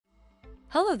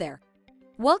Hello there.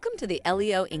 Welcome to the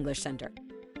LEO English Center.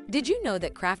 Did you know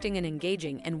that crafting an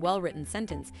engaging and well-written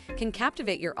sentence can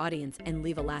captivate your audience and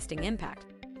leave a lasting impact?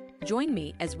 Join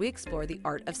me as we explore the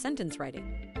art of sentence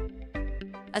writing.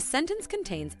 A sentence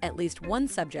contains at least one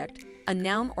subject, a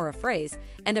noun or a phrase,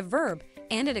 and a verb,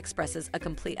 and it expresses a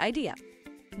complete idea.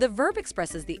 The verb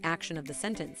expresses the action of the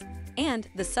sentence, and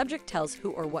the subject tells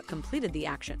who or what completed the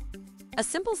action. A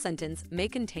simple sentence may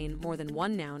contain more than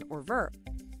one noun or verb.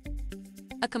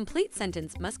 A complete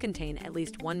sentence must contain at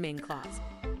least one main clause.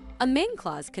 A main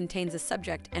clause contains a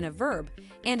subject and a verb,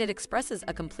 and it expresses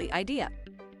a complete idea.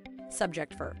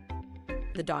 Subject verb.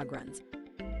 The dog runs.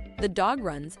 The dog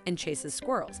runs and chases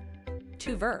squirrels.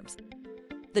 Two verbs.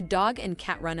 The dog and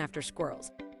cat run after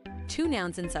squirrels. Two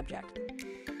nouns and subject.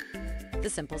 The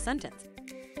simple sentence.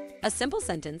 A simple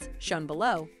sentence, shown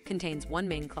below, contains one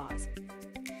main clause.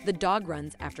 The dog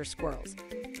runs after squirrels.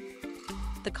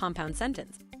 The compound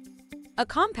sentence. A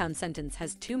compound sentence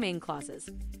has two main clauses,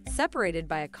 separated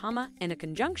by a comma and a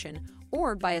conjunction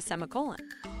or by a semicolon.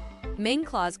 Main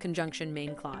clause, conjunction,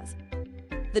 main clause.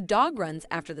 The dog runs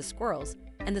after the squirrels,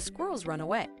 and the squirrels run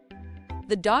away.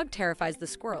 The dog terrifies the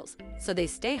squirrels, so they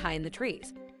stay high in the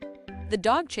trees. The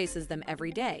dog chases them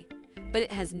every day, but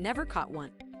it has never caught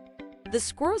one. The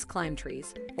squirrels climb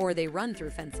trees, or they run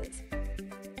through fences.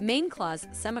 Main clause,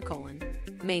 semicolon,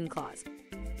 main clause.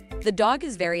 The dog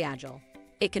is very agile.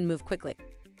 It can move quickly.